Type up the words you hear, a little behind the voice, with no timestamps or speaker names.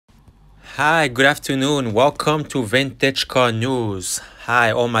Hi, good afternoon. Welcome to Vintage Car News.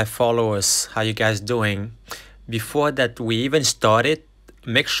 Hi, all my followers. How you guys doing? Before that we even started,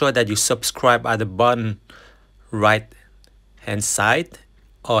 make sure that you subscribe at the button right hand side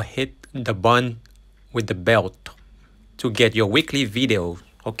or hit the button with the bell to get your weekly video,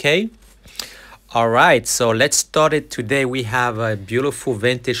 okay? All right, so let's start it. Today we have a beautiful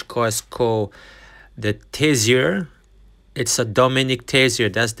vintage car. It's called the Tessier. It's a Dominique Tessier.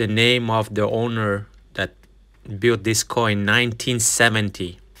 That's the name of the owner that built this car in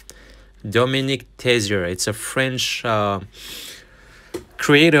 1970. Dominique Tessier. It's a French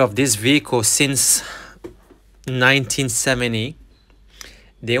creator of this vehicle since 1970.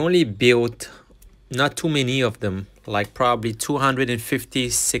 They only built not too many of them, like probably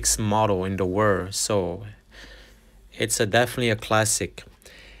 256 model in the world. So it's definitely a classic.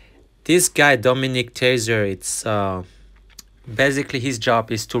 This guy, Dominique Tessier, it's basically his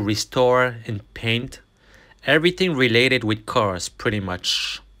job is to restore and paint everything related with cars, pretty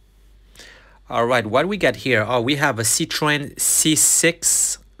much. All right, what we got here? Oh, we have a Citroen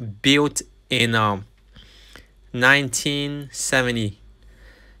C6 built in 1970.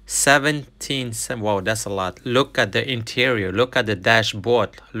 Wow, that's a lot. Look at the interior. Look at the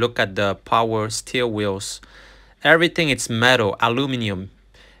dashboard. Look at the power steel wheels. Everything is metal, aluminum.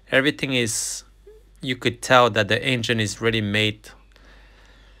 Everything is, you could tell that the engine is really made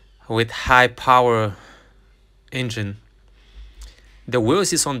with high power engine. The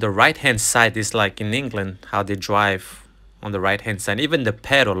wheels is on the right hand side. It's like in England how they drive on the right hand side. Even the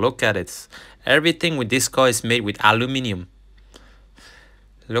pedal, look at it. Everything with this car is made with aluminum.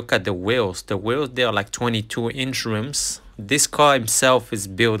 Look at the wheels. The wheels, they are like 22-inch rims. This car itself is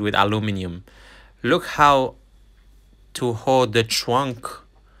built with aluminum. Look how to hold the trunk,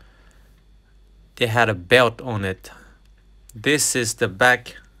 they had a belt on it. This is the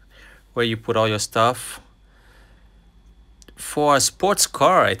back where you put all your stuff. For a sports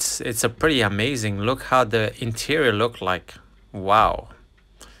car, it's a pretty amazing. Look how the interior look like. Wow.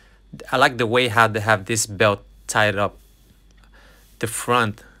 I like the way how they have this belt tied up the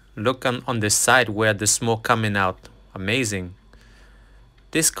front. Look on the side where the smoke coming out. Amazing.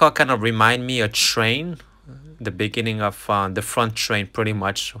 This car kind of remind me a train, the beginning of the front train, pretty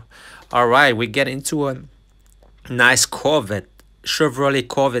much. All right, we get into a nice Corvette, Chevrolet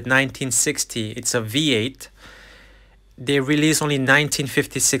Corvette 1960. It's a V8. They released only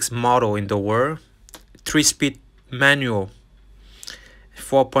 1956 model in the world. 3-speed manual,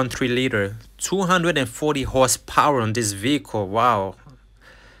 4.3 liter, 240 horsepower on this vehicle. Wow.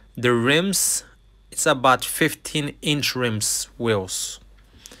 The rims, it's about 15-inch rims wheels.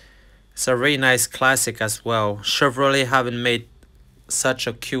 It's a very nice classic as well. Chevrolet haven't made such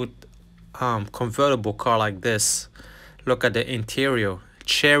a cute convertible car like this. Look at the interior.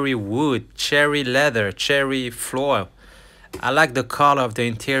 Cherry wood, cherry leather, cherry floor. I like the color of the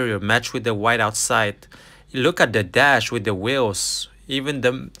interior, match with the white outside. Look at the dash with the wheels. Even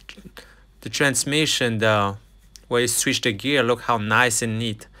the transmission, where you switch the gear, look how nice and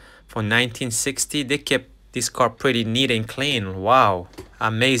neat. For 1960, they kept this car pretty neat and clean. Wow,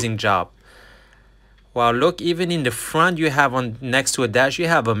 amazing job. Wow, look, even in the front, you have on next to a dash, you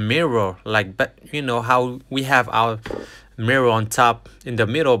have a mirror, like, but you know how we have our mirror on top in the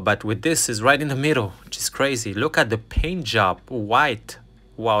middle, but with this is right in the middle, which is crazy. Look at the paint job, white.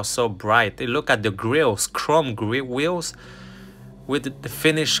 Wow, so bright. Look at the grills, chrome wheels with the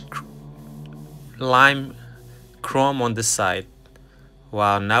finished lime chrome on the side.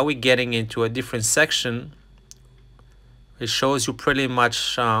 Wow, now we're getting into a different section. It shows you pretty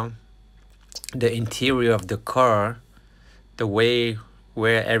much the interior of the car, the way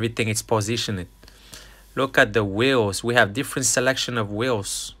where everything is positioned. Look at the wheels. We have different selection of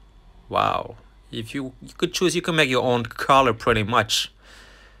wheels. Wow. If you could choose, you can make your own color pretty much.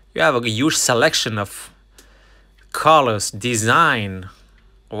 You have a huge selection of colors, design.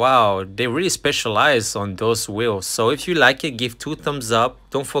 Wow, they really specialize on those wheels. So if you like it, give 2 thumbs up.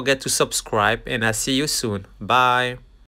 Don't forget to subscribe, and I'll see you soon. Bye.